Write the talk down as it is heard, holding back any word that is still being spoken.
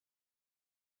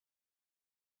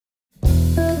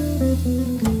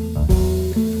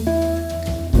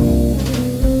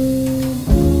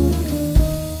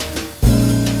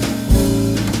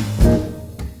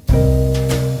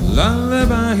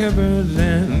Lullaby of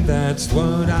Birdland, that's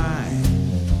what I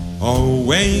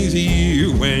always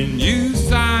hear when you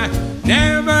sigh.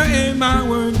 Never in my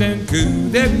world then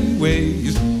could there be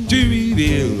ways to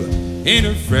reveal in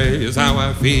a phrase how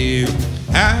I feel.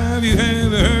 Have you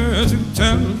ever heard two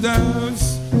turtle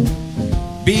doves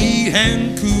beat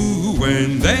and coo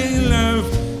when they love?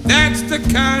 That's the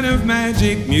kind of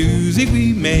magic music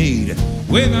we made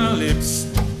with our lips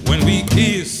when we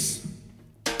kiss.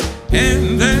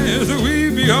 And there's a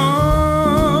weepy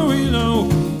all we know,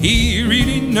 he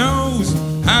really knows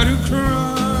how to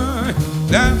cry.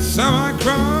 That's how I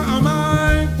cry on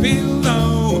my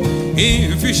pillow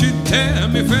if you should tell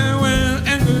me farewell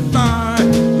and goodbye.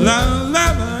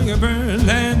 Lullaby of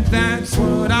Birdland, that's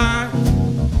what I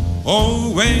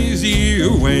always hear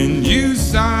when you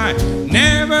sigh.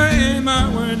 Never in my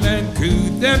wordland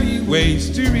could there be ways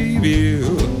to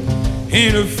reveal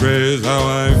in a phrase how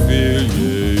I feel,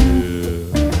 yeah.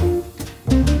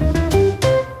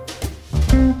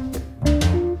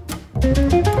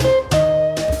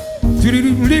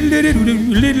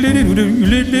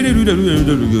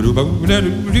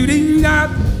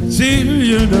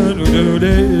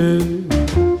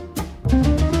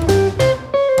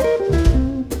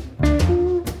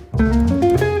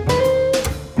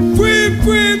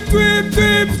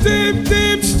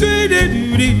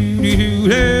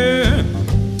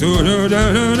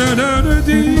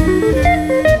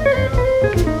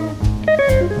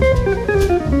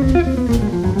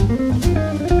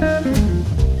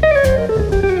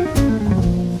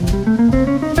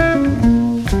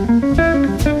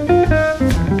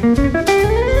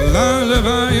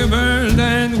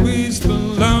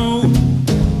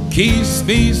 Kiss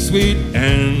me sweet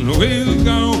and we'll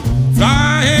go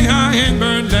flying high in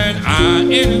Birdland, high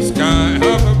in the sky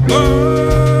up above.